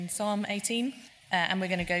Psalm 18, and we're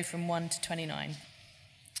going to go from 1 to 29.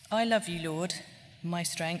 I love you, Lord, my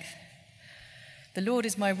strength. The Lord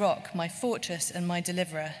is my rock, my fortress and my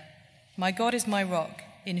deliverer. My God is my rock,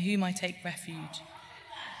 in whom I take refuge.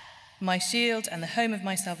 My shield and the home of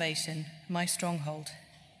my salvation, my stronghold.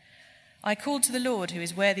 I called to the Lord, who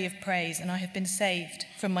is worthy of praise, and I have been saved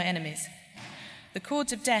from my enemies. The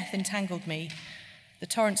cords of death entangled me. The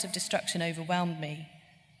torrents of destruction overwhelmed me.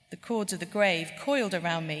 The cords of the grave coiled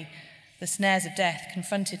around me. The snares of death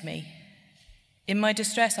confronted me. In my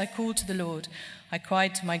distress I called to the Lord. I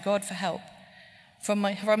cried to my God for help. From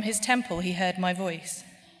his temple he heard my voice.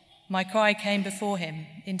 My cry came before him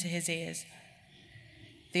into his ears.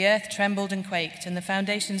 The earth trembled and quaked, and the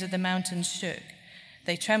foundations of the mountains shook.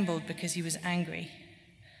 They trembled because he was angry.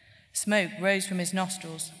 Smoke rose from his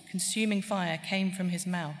nostrils. Consuming fire came from his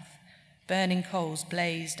mouth. Burning coals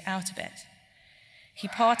blazed out of it. He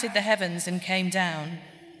parted the heavens and came down.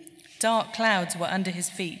 Dark clouds were under his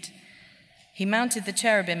feet. He mounted the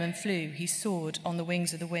cherubim and flew. He soared on the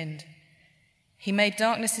wings of the wind. He made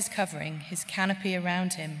darkness his covering, his canopy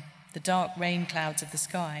around him, the dark rain clouds of the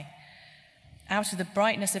sky. Out of the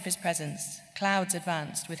brightness of his presence, clouds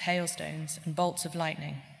advanced with hailstones and bolts of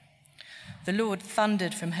lightning. The Lord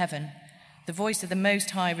thundered from heaven. The voice of the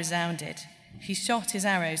Most High resounded. He shot his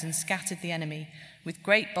arrows and scattered the enemy. With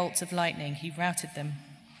great bolts of lightning, he routed them.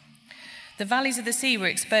 The valleys of the sea were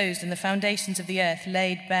exposed and the foundations of the earth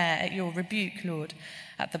laid bare at your rebuke, Lord,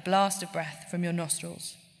 at the blast of breath from your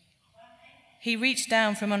nostrils. He reached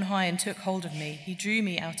down from on high and took hold of me. He drew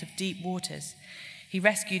me out of deep waters. He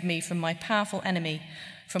rescued me from my powerful enemy,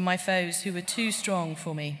 from my foes who were too strong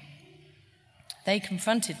for me. They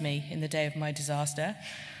confronted me in the day of my disaster,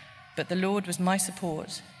 but the Lord was my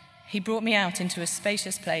support. He brought me out into a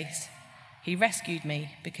spacious place. He rescued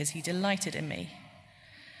me because he delighted in me.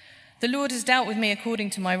 The Lord has dealt with me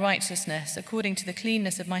according to my righteousness. According to the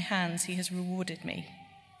cleanness of my hands, he has rewarded me.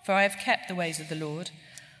 For I have kept the ways of the Lord.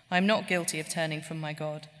 I am not guilty of turning from my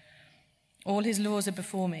God. All his laws are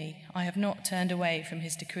before me. I have not turned away from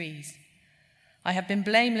his decrees. I have been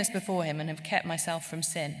blameless before him and have kept myself from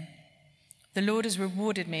sin. The Lord has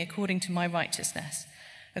rewarded me according to my righteousness,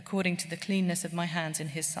 according to the cleanness of my hands in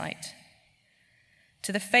his sight.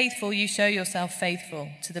 To the faithful you show yourself faithful.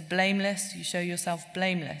 To the blameless you show yourself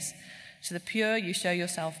blameless. To the pure you show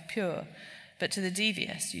yourself pure. But to the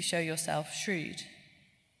devious you show yourself shrewd.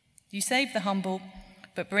 You save the humble,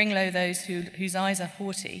 but bring low those whose eyes are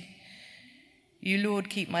haughty. You, Lord,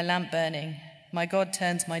 keep my lamp burning. My God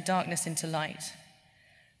turns my darkness into light.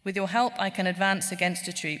 With your help I can advance against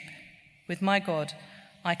a troop. With my God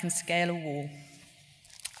I can scale a wall.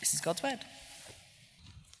 This is God's word.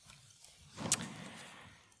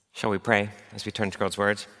 Shall we pray as we turn to God's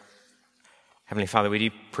word? Heavenly Father, we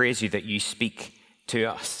do praise you that you speak to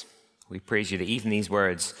us. We praise you that even these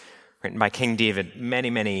words, written by King David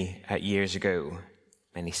many years ago,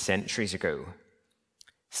 many centuries ago,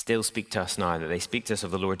 still speak to us now, that they speak to us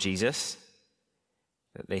of the Lord Jesus,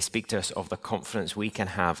 that they speak to us of the confidence we can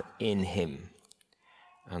have in him.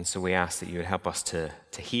 And so we ask that you would help us to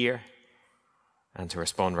hear and to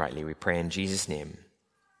respond rightly. We pray in Jesus' name.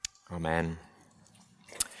 Amen.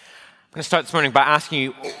 I'm going to start this morning by asking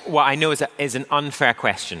you what I know is an unfair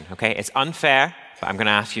question, okay? It's unfair, but I'm going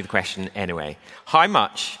to ask you the question anyway. How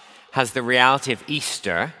much has the reality of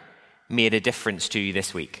Easter made a difference to you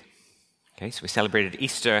this week? Okay, so we celebrated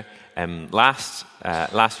Easter last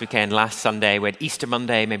weekend, last Sunday. We had Easter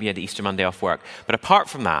Monday, maybe you had Easter Monday off work. But apart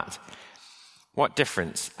from that, what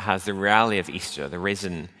difference has the reality of Easter, the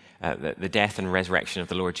risen, the death and resurrection of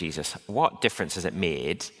the Lord Jesus, what difference has it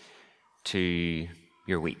made to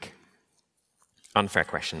your week? Unfair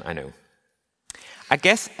question, I know. I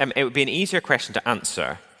guess it would be an easier question to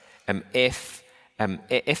answer if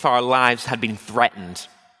our lives had been threatened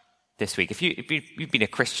this week. If you've been a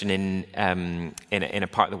Christian in a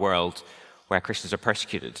part of the world where Christians are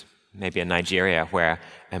persecuted, maybe in Nigeria, where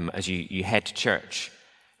as you head to church,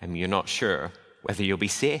 you're not sure whether you'll be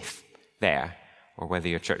safe there or whether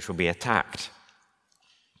your church will be attacked.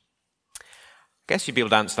 I guess you'd be able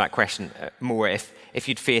to answer that question more if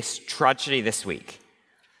you'd faced tragedy this week.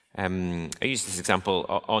 I used this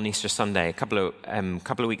example on Easter Sunday. A couple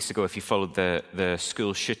of weeks ago, if you followed the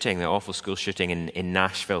school shooting, the awful school shooting in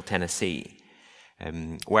Nashville, Tennessee,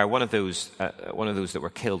 where one of those that were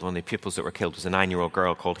killed, one of the pupils that were killed, was a 9-year-old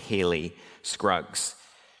girl called Haley Scruggs.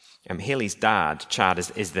 Haley's dad, Chad,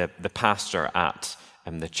 is the pastor at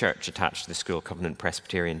the church attached to the school, Covenant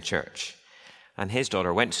Presbyterian Church. And his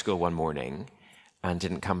daughter went to school one morning and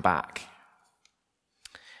didn't come back.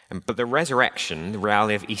 But the resurrection, the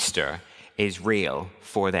reality of Easter, is real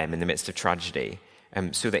for them in the midst of tragedy.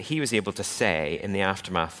 so that he was able to say in the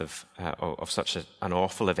aftermath of such an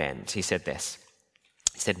awful event, he said this.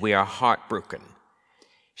 He said, "We are heartbroken.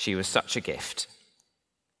 She was such a gift.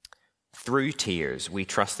 Through tears, we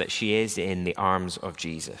trust that she is in the arms of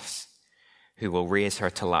Jesus, who will raise her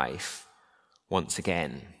to life once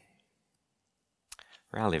again."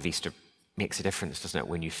 The reality of Easter makes a difference, doesn't it,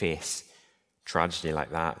 when you face tragedy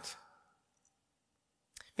like that?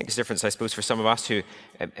 It makes a difference, I suppose, for some of us who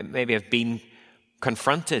maybe have been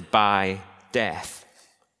confronted by death,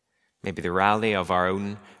 maybe the reality of our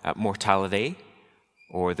own mortality,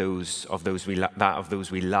 or that of those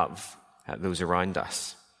we love, those around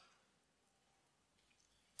us.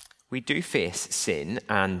 We do face sin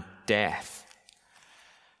and death,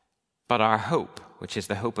 but our hope, which is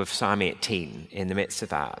the hope of Psalm 18 in the midst of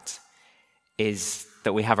that, is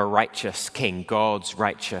that we have a righteous king, God's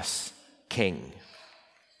righteous king.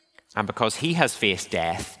 And because he has faced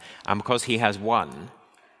death, and because he has won,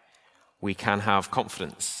 we can have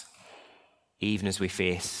confidence, even as we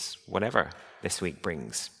face whatever this week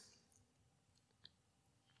brings.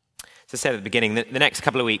 As I said at the beginning, the next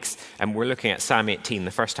couple of weeks, and we're looking at Psalm 18,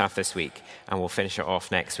 the first half this week, and we'll finish it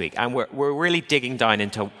off next week. And we're really digging down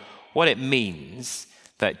into what it means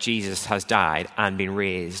that Jesus has died and been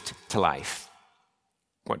raised to life.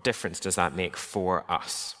 What difference does that make for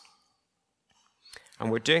us?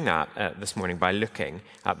 And we're doing that this morning by looking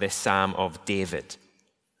at this Psalm of David.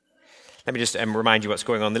 Let me just remind you what's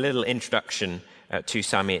going on. The little introduction to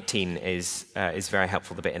Psalm 18 is very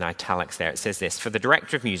helpful, the bit in italics there. It says this: "For the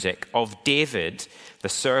director of music, of David, the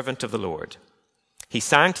servant of the Lord. He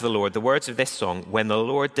sang to the Lord the words of this song when the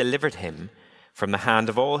Lord delivered him from the hand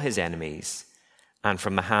of all his enemies and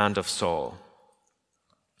from the hand of Saul."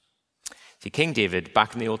 See, King David,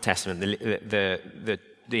 back in the Old Testament,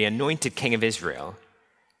 the anointed king of Israel,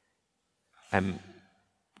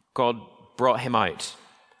 God brought him out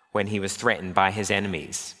when he was threatened by his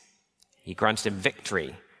enemies. He granted him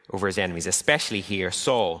victory over his enemies, especially here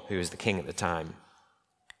Saul, who was the king at the time.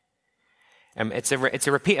 It's a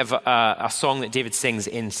repeat of a song that David sings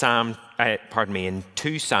in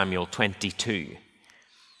 2 Samuel 22.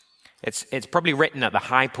 It's probably written at the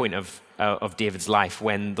high point of David's life,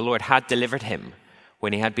 when the Lord had delivered him,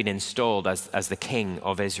 when he had been installed as the king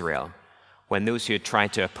of Israel, when those who had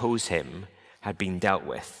tried to oppose him had been dealt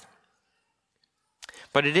with.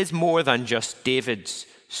 But it is more than just David's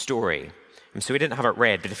story. And so we didn't have it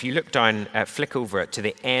read, but if you look down, flick over it to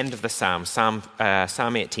the end of the Psalm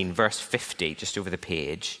 18, verse 50, just over the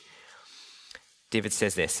page, David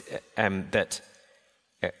says this,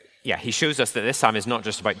 he shows us that this psalm is not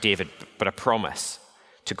just about David, but a promise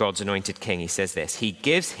to God's anointed king. He says this: "He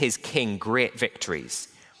gives his king great victories.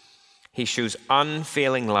 He shows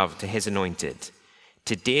unfailing love to his anointed,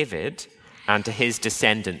 to David and to his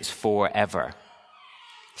descendants forever."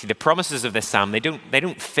 See, the promises of this psalm, they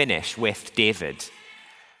don't finish with David.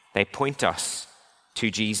 They point us to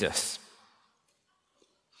Jesus.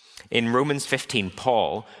 In Romans 15,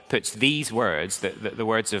 Paul puts these words, the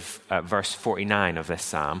words of verse 49 of this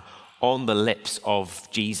psalm, on the lips of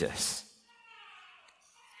Jesus.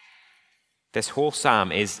 This whole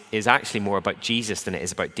psalm is actually more about Jesus than it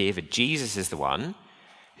is about David. Jesus is the one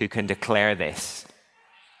who can declare this.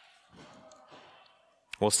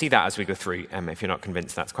 We'll see that as we go through, if you're not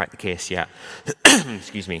convinced that's quite the case yet.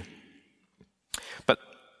 Excuse me. But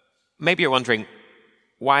maybe you're wondering,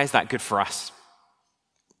 why is that good for us?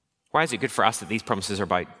 Why is it good for us that these promises are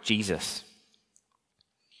about Jesus?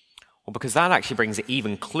 Well, because that actually brings it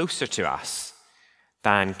even closer to us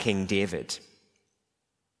than King David.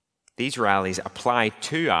 These realities apply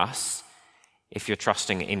to us if you're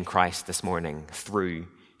trusting in Christ this morning through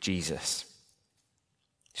Jesus.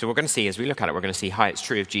 So we're going to see, as we look at it, we're going to see how it's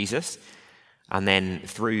true of Jesus, and then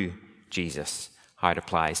through Jesus, how it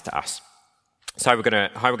applies to us. So how we're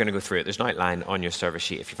going to go through it. There's an outline on your service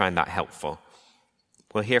sheet if you find that helpful.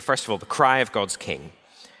 We'll hear, first of all, the cry of God's king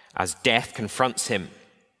as death confronts him,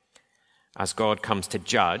 as God comes to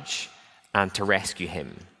judge and to rescue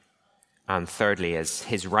him, and thirdly, as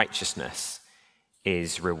his righteousness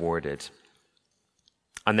is rewarded.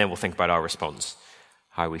 And then we'll think about our response,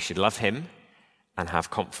 how we should love him and have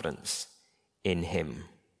confidence in him.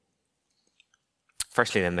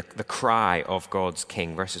 Firstly, then, the cry of God's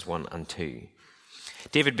king, verses 1 and 2.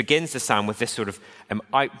 David begins the psalm with this sort of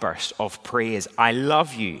outburst of praise. "I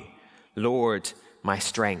love you, Lord, my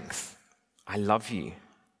strength. I love you."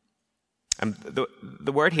 And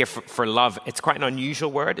the word here for love, it's quite an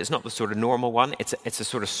unusual word. It's not the sort of normal one. It's a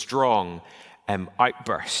sort of strong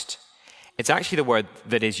outburst. It's actually the word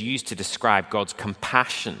that is used to describe God's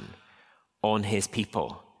compassion on his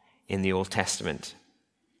people in the Old Testament.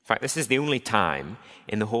 In fact, this is the only time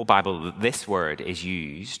in the whole Bible that this word is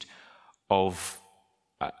used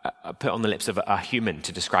put on the lips of a human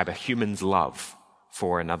to describe a human's love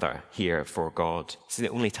for another, here for God. This is the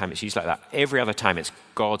only time it's used like that. Every other time it's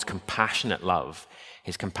God's compassionate love,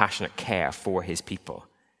 his compassionate care for his people.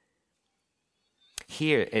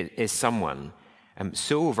 Here is someone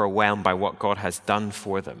so overwhelmed by what God has done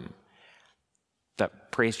for them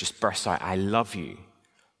that praise just bursts out. I love you,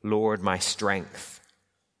 Lord, my strength.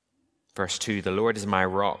 Verse 2, the Lord is my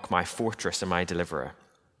rock, my fortress, and my deliverer.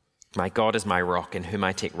 My God is my rock in whom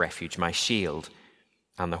I take refuge, my shield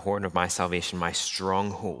and the horn of my salvation, my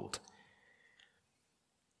stronghold.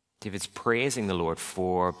 David's praising the Lord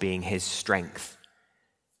for being his strength,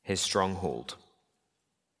 his stronghold.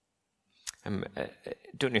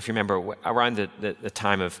 Don't know if you remember, around the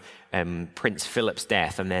time of Prince Philip's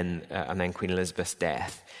death and then Queen Elizabeth's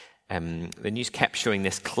death, the news kept showing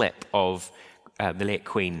this clip of the late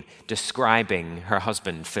Queen describing her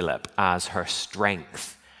husband Philip as her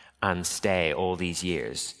strength and stay all these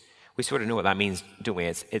years. We sort of know what that means, don't we?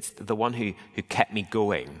 It's the one who kept me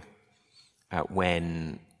going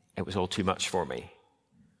when it was all too much for me.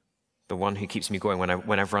 The one who keeps me going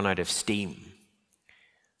when I've run out of steam.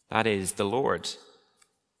 That is the Lord.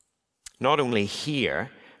 Not only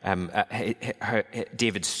here,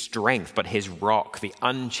 David's strength, but his rock, the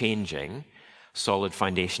unchanging, solid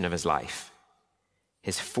foundation of his life.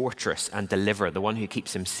 His fortress and deliverer, the one who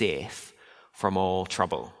keeps him safe from all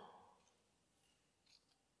trouble.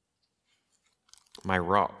 My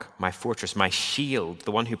rock, my fortress, my shield,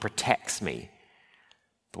 the one who protects me,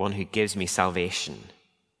 the one who gives me salvation.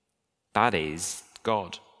 That is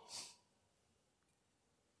God.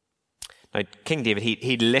 Now, King David,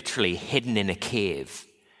 he'd literally hidden in a cave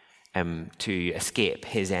to escape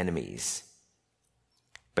his enemies.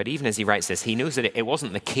 But even as he writes this, he knows that it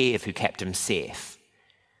wasn't the cave who kept him safe.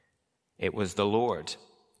 It was the Lord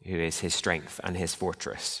who is his strength and his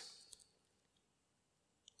fortress.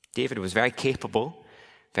 David was very capable,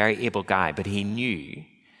 very able guy, but he knew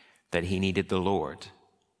that he needed the Lord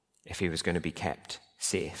if he was going to be kept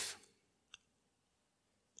safe.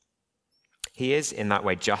 He is, in that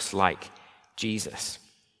way, just like Jesus.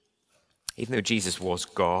 Even though Jesus was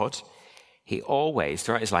God, he always,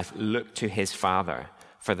 throughout his life, looked to his Father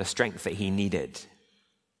for the strength that he needed.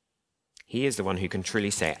 He is the one who can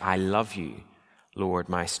truly say, I love you, Lord,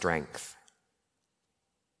 my strength.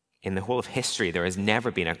 In the whole of history, there has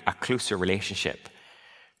never been a closer relationship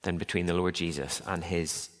than between the Lord Jesus and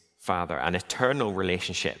his Father, an eternal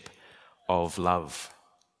relationship of love.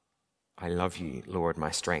 I love you, Lord,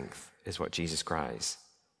 my strength, is what Jesus cries.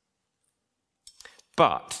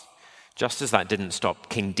 But just as that didn't stop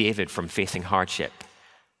King David from facing hardship,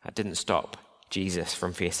 that didn't stop Jesus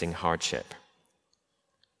from facing hardship.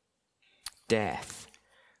 Death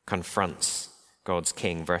confronts God's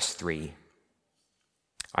king. Verse 3.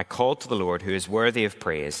 I called to the Lord who is worthy of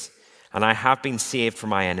praise, and I have been saved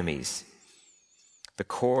from my enemies. The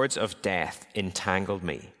cords of death entangled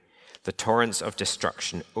me. The torrents of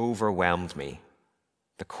destruction overwhelmed me.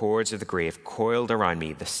 The cords of the grave coiled around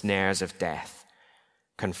me. The snares of death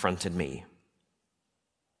confronted me.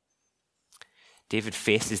 David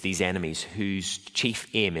faces these enemies whose chief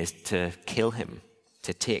aim is to kill him,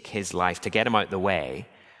 to take his life, to get him out the way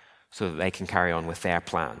so that they can carry on with their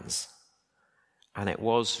plans. And it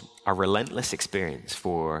was a relentless experience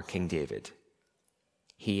for King David.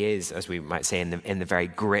 He is, as we might say, in the very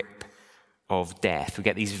grip of death. We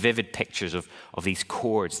get these vivid pictures of these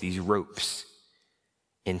cords, these ropes,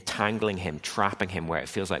 entangling him, trapping him where it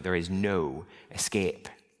feels like there is no escape.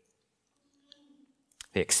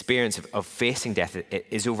 The experience of facing death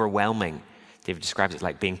is overwhelming. David describes it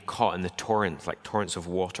like being caught in the torrents, like torrents of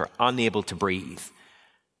water, unable to breathe.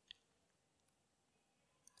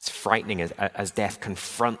 It's frightening as death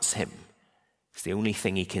confronts him. It's the only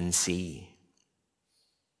thing he can see.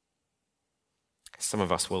 Some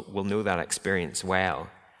of us will know that experience well,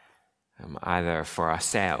 either for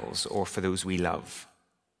ourselves or for those we love.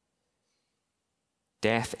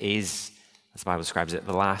 Death is, as the Bible describes it,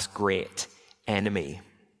 the last great enemy.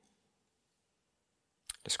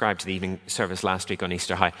 Described to the evening service last week on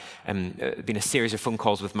Easter High. Been a series of phone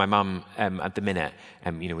calls with my mum at the minute.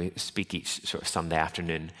 We speak each sort of Sunday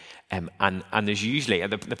afternoon, and there's usually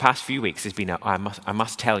the past few weeks there's been I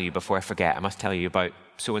must tell you before I forget. I must tell you about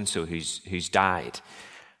so and so who's died.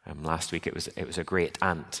 Last week it was a great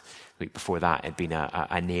aunt. The week before that it'd been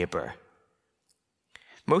a neighbour.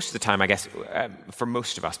 Most of the time, I guess, for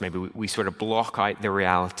most of us, maybe we sort of block out the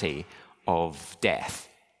reality of death.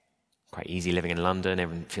 Quite easy living in London.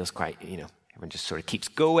 Everyone feels quite, everyone just sort of keeps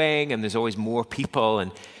going and there's always more people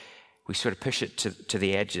and we sort of push it to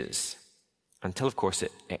the edges until, of course,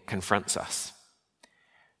 it confronts us,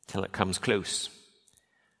 till it comes close.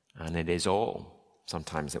 And it is all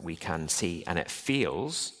sometimes that we can see, and it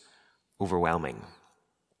feels overwhelming.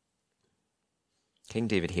 King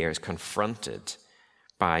David here is confronted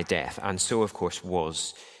by death, and so, of course,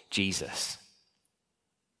 was Jesus.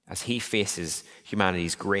 As he faces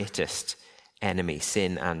humanity's greatest enemy,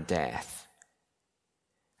 sin and death,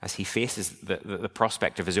 as he faces the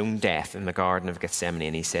prospect of his own death in the Garden of Gethsemane,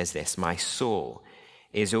 and he says this, "My soul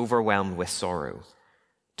is overwhelmed with sorrow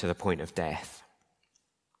to the point of death."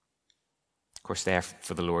 Of course, there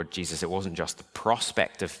for the Lord Jesus, it wasn't just the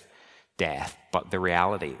prospect of death, but the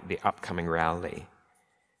reality, the upcoming reality,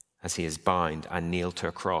 as he is bound and nailed to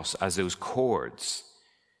a cross, as those cords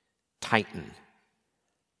tighten,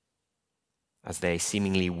 as they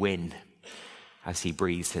seemingly win, as he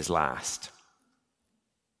breathes his last.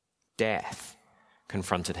 Death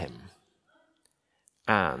confronted him,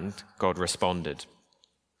 and God responded.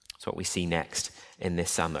 That's what we see next in this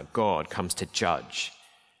psalm, that God comes to judge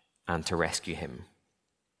and to rescue him.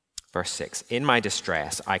 Verse 6, "In my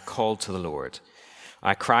distress I called to the Lord.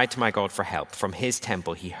 I cried to my God for help. From his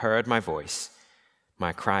temple he heard my voice.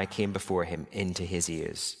 My cry came before him into his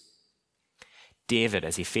ears." David,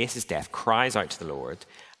 as he faces death, cries out to the Lord,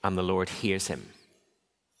 and the Lord hears him.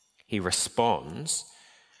 He responds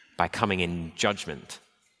by coming in judgment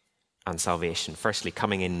and salvation. Firstly,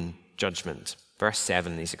 coming in judgment. Verse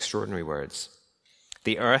 7, these extraordinary words.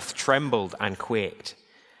 "The earth trembled and quaked,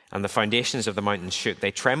 and the foundations of the mountains shook.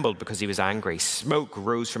 They trembled because he was angry. Smoke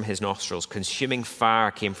rose from his nostrils. Consuming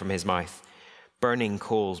fire came from his mouth. Burning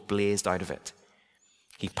coals blazed out of it.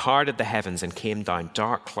 He parted the heavens and came down.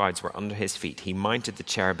 Dark clouds were under his feet. He mounted the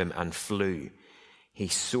cherubim and flew. He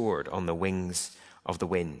soared on the wings of the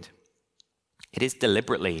wind." It is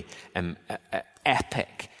deliberately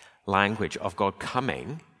epic language of God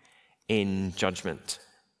coming in judgment.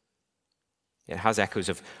 It has echoes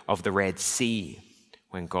of the Red Sea,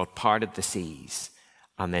 when God parted the seas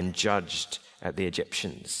and then judged the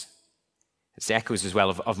Egyptians. It's echoes as well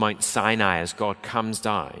of Mount Sinai as God comes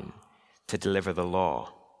down to deliver the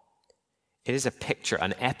law. It is a picture,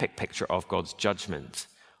 an epic picture of God's judgment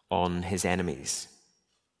on his enemies.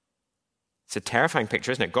 It's a terrifying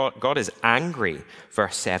picture, isn't it? God is angry,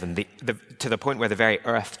 verse 7, to the point where the very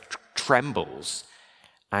earth trembles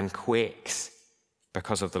and quakes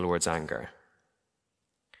because of the Lord's anger.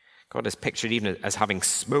 God is pictured even as having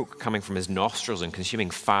smoke coming from his nostrils and consuming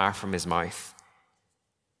fire from his mouth.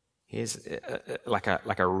 He is like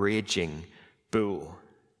a raging bull.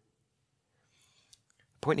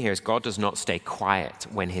 The point here is God does not stay quiet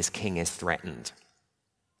when his king is threatened.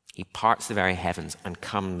 He parts the very heavens and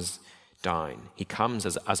comes down. He comes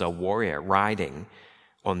as a warrior riding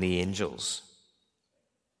on the angels.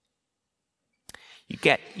 You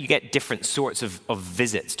get different sorts of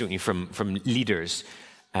visits, don't you, from leaders.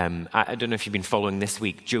 I don't know if you've been following this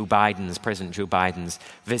week, President Joe Biden's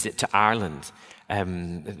visit to Ireland.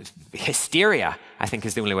 Hysteria, I think,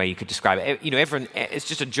 is the only way you could describe it. Everyone, it's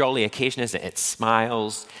just a jolly occasion, isn't it? It's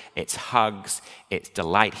smiles, it's hugs, it's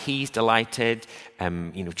delight. He's delighted,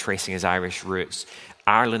 tracing his Irish roots.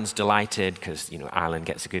 Ireland's delighted because, Ireland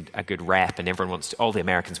gets a good rep, and all the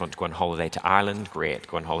Americans want to go on holiday to Ireland. Great,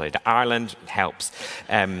 go on holiday to Ireland, it helps.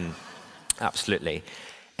 Absolutely.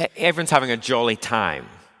 Everyone's having a jolly time.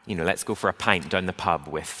 Let's go for a pint down the pub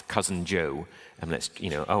with cousin Joe, and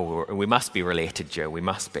we must be related, Joe, we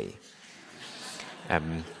must be.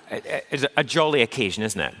 It's a jolly occasion,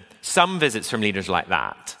 isn't it? Some visits from leaders like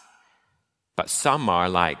that, but some are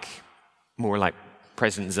more like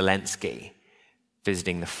President Zelensky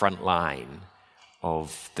visiting the front line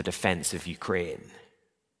of the defense of Ukraine.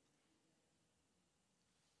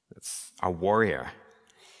 It's a warrior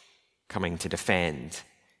coming to defend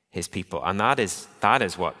his people. And that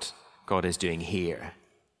is what God is doing here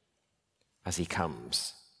as he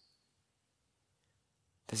comes.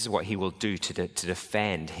 This is what he will do to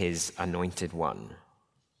defend his anointed one.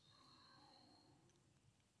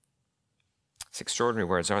 It's extraordinary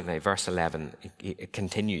words, aren't they? Verse 11, it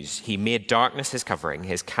continues. He made darkness his covering,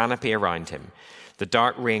 his canopy around him, the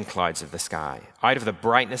dark rain clouds of the sky. Out of the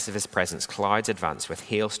brightness of his presence, clouds advanced with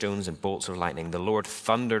hailstones and bolts of lightning. The Lord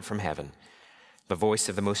thundered from heaven. The voice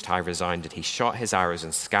of the Most High resounded. He shot his arrows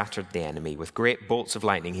and scattered the enemy. With great bolts of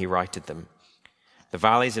lightning he routed them. The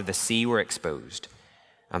valleys of the sea were exposed,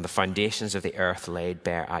 and the foundations of the earth laid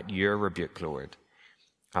bare at your rebuke, Lord,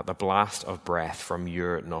 at the blast of breath from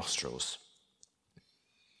your nostrils.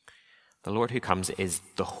 The Lord who comes is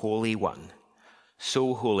the Holy One,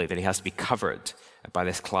 so holy that he has to be covered by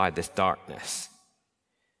this cloud, this darkness.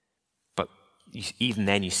 But even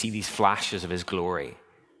then you see these flashes of his glory,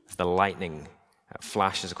 as the lightning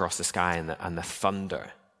flashes across the sky and the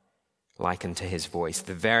thunder likened to his voice.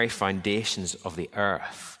 The very foundations of the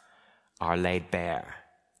earth are laid bare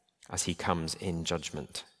as he comes in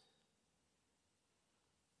judgment.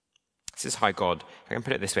 This is how God, if I can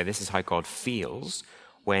put it this way, this is how God feels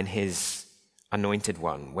when his anointed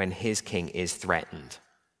one, when his king is threatened.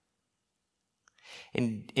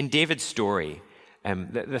 In David's story,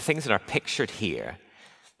 the things that are pictured here,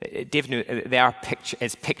 David knew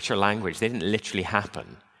it's picture language. They didn't literally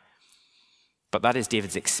happen. But that is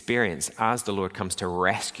David's experience as the Lord comes to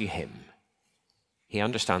rescue him. He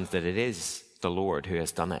understands that it is the Lord who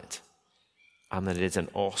has done it, and that it is an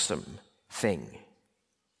awesome thing.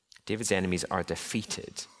 David's enemies are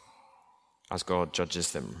defeated as God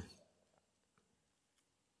judges them.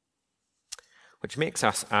 Which makes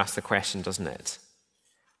us ask the question, doesn't it?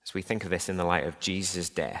 As we think of this in the light of Jesus'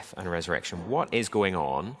 death and resurrection, what is going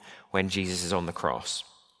on when Jesus is on the cross?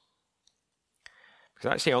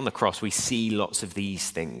 Because actually on the cross we see lots of these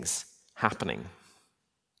things happening.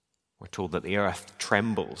 We're told that the earth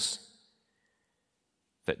trembles,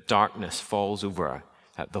 that darkness falls over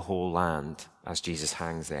at the whole land as Jesus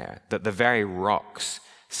hangs there, that the very rocks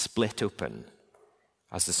split open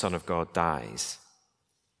as the Son of God dies.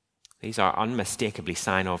 These are unmistakably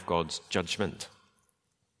sign of God's judgment.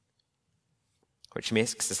 Which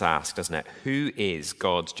makes us ask, doesn't it, who is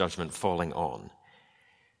God's judgment falling on?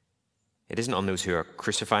 It isn't on those who are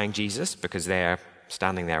crucifying Jesus because they're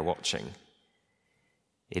standing there watching.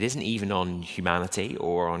 It isn't even on humanity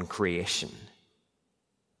or on creation.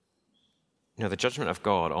 No, the judgment of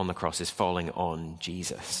God on the cross is falling on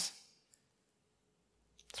Jesus.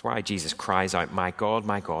 That's why Jesus cries out, my God,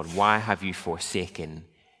 why have you forsaken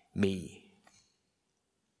me?"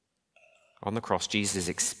 On the cross, Jesus is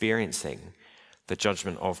experiencing the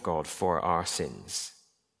judgment of God for our sins.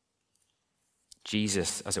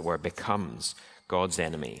 Jesus, as it were, becomes God's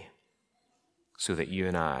enemy so that you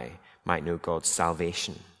and I might know God's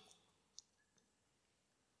salvation.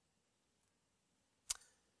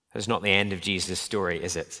 That's not the end of Jesus' story,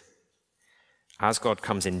 is it? As God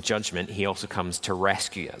comes in judgment, he also comes to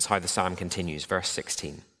rescue. That's how the psalm continues, verse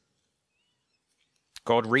 16.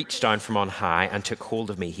 God reached down from on high and took hold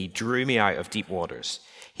of me. He drew me out of deep waters.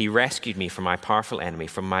 He rescued me from my powerful enemy,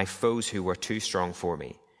 from my foes who were too strong for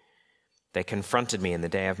me. They confronted me in the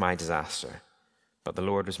day of my disaster, but the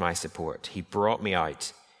Lord was my support. He brought me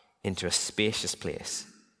out into a spacious place.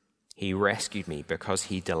 He rescued me because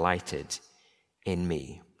he delighted in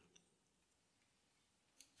me.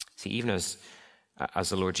 See, even as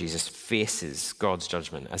the Lord Jesus faces God's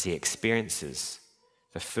judgment, as he experiences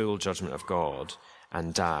the full judgment of God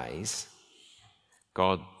and dies,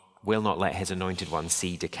 God will not let his anointed one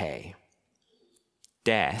see decay.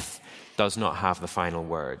 Death does not have the final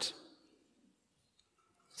word.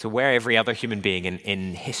 So where every other human being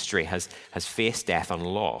in history has faced death and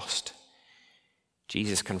lost,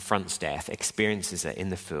 Jesus confronts death, experiences it in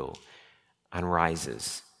the full, and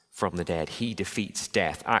rises from the dead. He defeats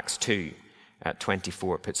death. Acts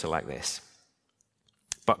 2:24 puts it like this.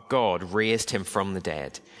 But God raised him from the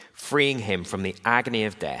dead, freeing him from the agony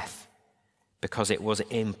of death, because it was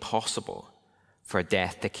impossible for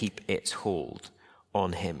death to keep its hold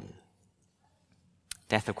on him.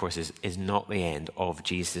 Death, of course, is not the end of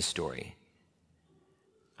Jesus' story.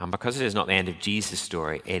 And because it is not the end of Jesus'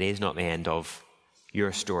 story, it is not the end of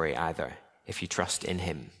your story either, if you trust in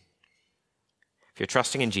him. If you're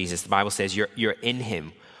trusting in Jesus, the Bible says you're in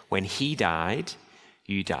him. When he died,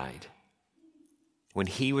 you died. When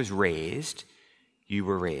he was raised, you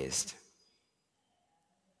were raised.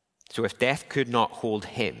 So if death could not hold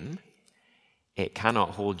him, it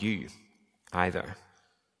cannot hold you either.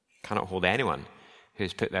 It cannot hold anyone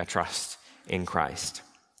who's put their trust in Christ.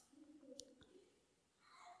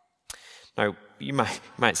 Now, you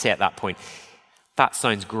might say at that point, that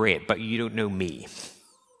sounds great, but you don't know me.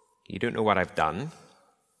 You don't know what I've done.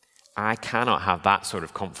 I cannot have that sort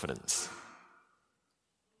of confidence.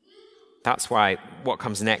 That's why what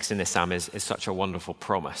comes next in this psalm is such a wonderful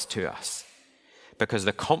promise to us. Because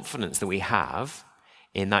the confidence that we have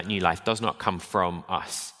in that new life does not come from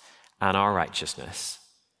us and our righteousness,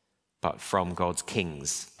 but from God's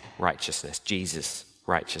King's righteousness, Jesus'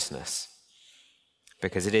 righteousness.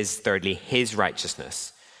 Because it is, thirdly, his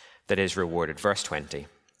righteousness that is rewarded. Verse 20.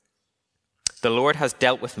 The Lord has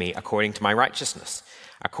dealt with me according to my righteousness.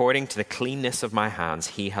 According to the cleanness of my hands,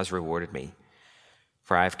 he has rewarded me.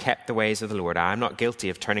 For I have kept the ways of the Lord. I am not guilty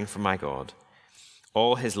of turning from my God.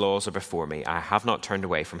 All his laws are before me. I have not turned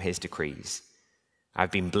away from his decrees. I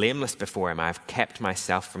have been blameless before him. I have kept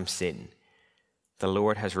myself from sin. The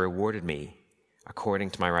Lord has rewarded me according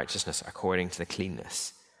to my righteousness, according to the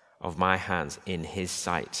cleanness of my hands in his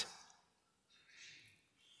sight.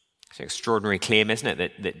 It's an extraordinary claim, isn't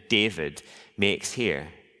it, that David makes here.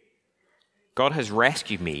 God has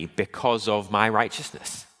rescued me because of my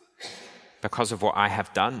righteousness, because of what I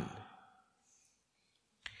have done.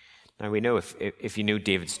 Now we know, if you know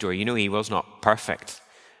David's story, you know he was not perfect.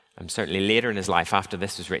 And certainly later in his life, after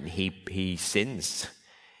this was written, he sins.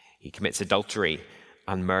 He commits adultery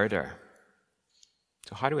and murder.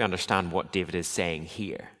 So how do we understand what David is saying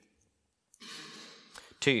here?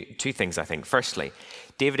 Two things, I think. Firstly,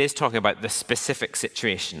 David is talking about the specific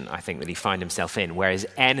situation, I think, that he found himself in, where his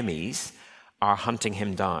enemies are hunting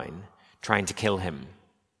him down, trying to kill him,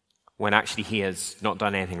 when actually he has not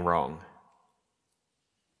done anything wrong.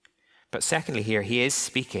 But secondly, here, he is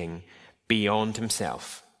speaking beyond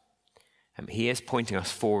himself. He is pointing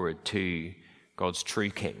us forward to God's true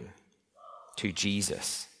King, to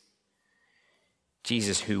Jesus.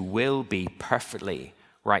 Jesus, who will be perfectly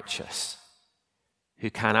righteous, who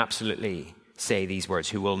can absolutely say these words,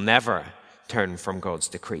 who will never turn from God's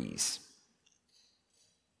decrees.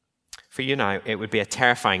 For you now, it would be a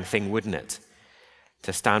terrifying thing, wouldn't it,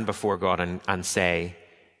 to stand before God and say,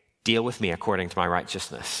 deal with me according to my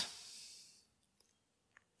righteousness.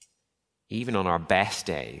 Even on our best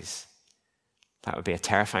days, that would be a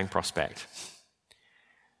terrifying prospect.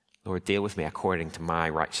 Lord, deal with me according to my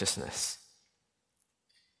righteousness.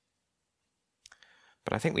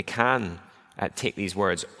 But I think we can take these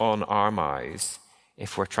words on our mouths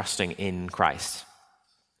if we're trusting in Christ.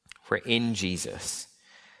 If we're in Jesus,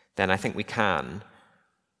 then I think we can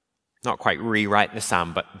not quite rewrite the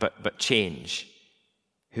psalm, but change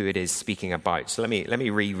who it is speaking about. So let me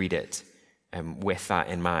reread it with that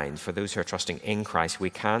in mind. For those who are trusting in Christ, we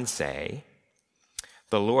can say,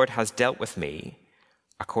 the Lord has dealt with me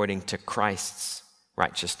according to Christ's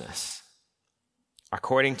righteousness.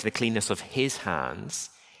 According to the cleanness of his hands,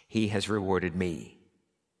 he has rewarded me.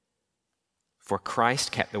 For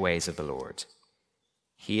Christ kept the ways of the Lord.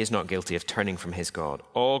 He is not guilty of turning from his God.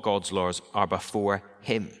 All God's laws are before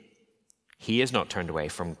him. He is not turned away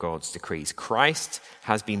from God's decrees. Christ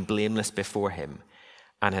has been blameless before him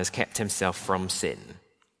and has kept himself from sin.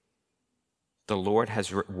 The Lord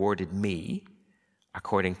has rewarded me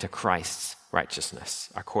according to Christ's righteousness,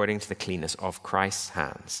 according to the cleanness of Christ's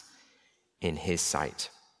hands in his sight.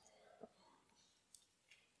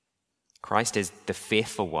 Christ is the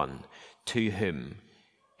faithful one to whom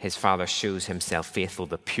his Father shows himself faithful,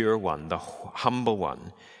 the pure one, the humble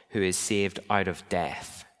one who is saved out of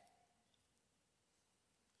death.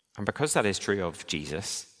 And because that is true of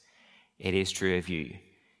Jesus, it is true of you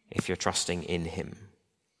if you're trusting in him.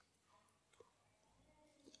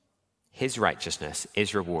 His righteousness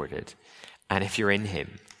is rewarded, and if you're in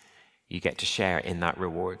him, you get to share in that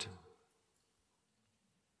reward.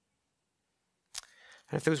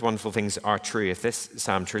 And if those wonderful things are true, if this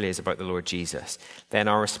psalm truly is about the Lord Jesus, then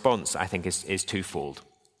our response, I think, is twofold.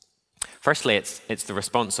 Firstly, it's the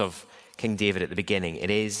response of King David at the beginning. It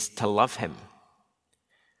is to love him.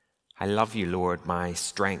 I love you, Lord, my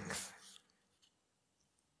strength.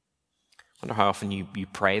 I wonder how often you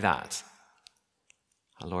pray that.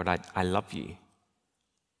 Oh, Lord, I love you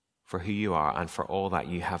for who you are and for all that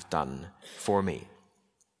you have done for me.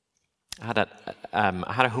 I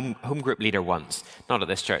had a home group leader once, not at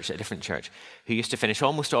this church, at a different church, who used to finish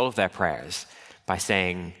almost all of their prayers by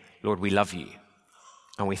saying, Lord, we love you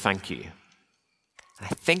and we thank you. And I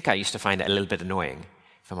think I used to find it a little bit annoying.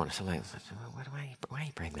 If I'm honest, I'm like, why are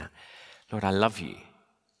you praying that? Lord, I love you.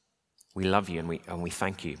 We love you and we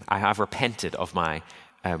thank you. I have repented of my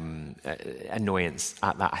annoyance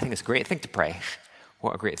at that. I think it's a great thing to pray.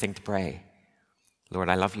 What a great thing to pray. Lord,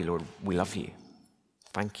 I love you. Lord, we love you.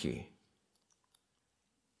 Thank you.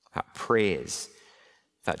 That praise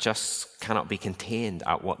that just cannot be contained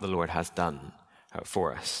at what the Lord has done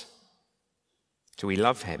for us. So we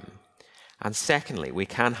love him. And secondly, we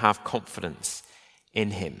can have confidence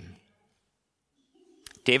in him.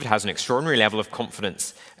 David has an extraordinary level of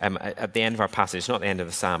confidence at the end of our passage, not the end of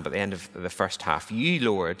the psalm, but the end of the first half. You,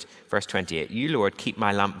 Lord, verse 28, you, Lord, keep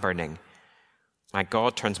my lamp burning. My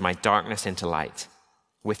God turns my darkness into light.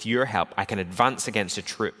 With your help, I can advance against a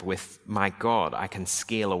troop. With my God, I can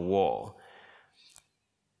scale a wall.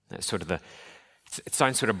 That's sort of it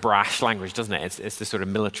sounds sort of brash language, doesn't it? It's the sort of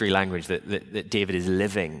military language that David is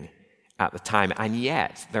living at the time. And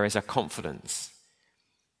yet, there is a confidence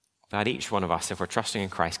that each one of us, if we're trusting in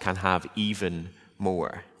Christ, can have even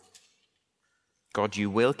more. God,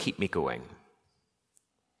 you will keep me going,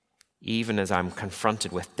 even as I'm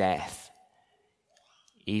confronted with death,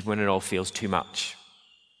 even when it all feels too much.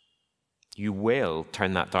 You will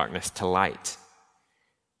turn that darkness to light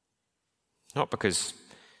Not because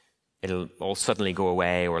it'll all suddenly go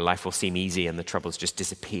away or life will seem easy and the troubles just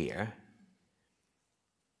disappear.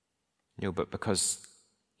 No, but because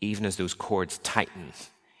even as those cords tighten,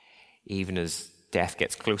 even as death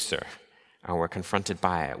gets closer and we're confronted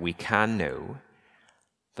by it, we can know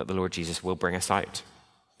that the Lord Jesus will bring us out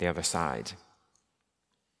the other side.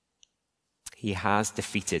 He has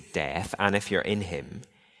defeated death, and if you're in him,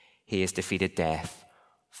 he has defeated death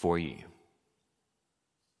for you.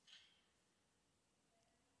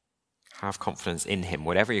 Have confidence in him.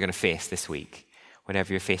 Whatever you're going to face this week,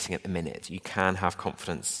 whatever you're facing at the minute, you can have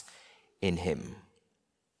confidence in him.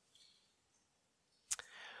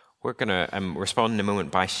 We're going to respond in a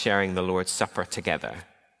moment by sharing the Lord's Supper together,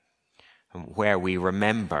 where we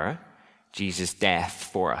remember Jesus' death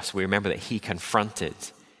for us. We remember that he confronted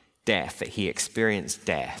death, that he experienced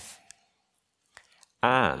death.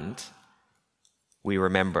 And we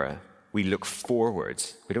remember, we look forward.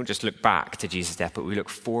 We don't just look back to Jesus' death, but we look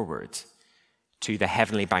forward to the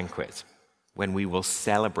heavenly banquet when we will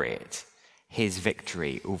celebrate his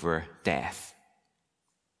victory over death.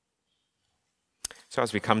 So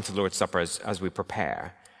as we come to the Lord's Supper, as we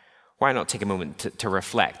prepare, why not take a moment to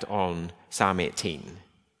reflect on Psalm 18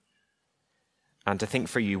 and to think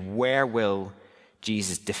for you, where will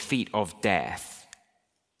Jesus' defeat of death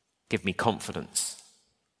give me confidence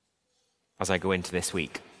as I go into this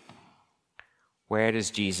week? Where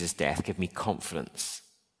does Jesus' death give me confidence,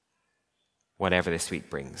 whatever this week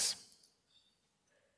brings?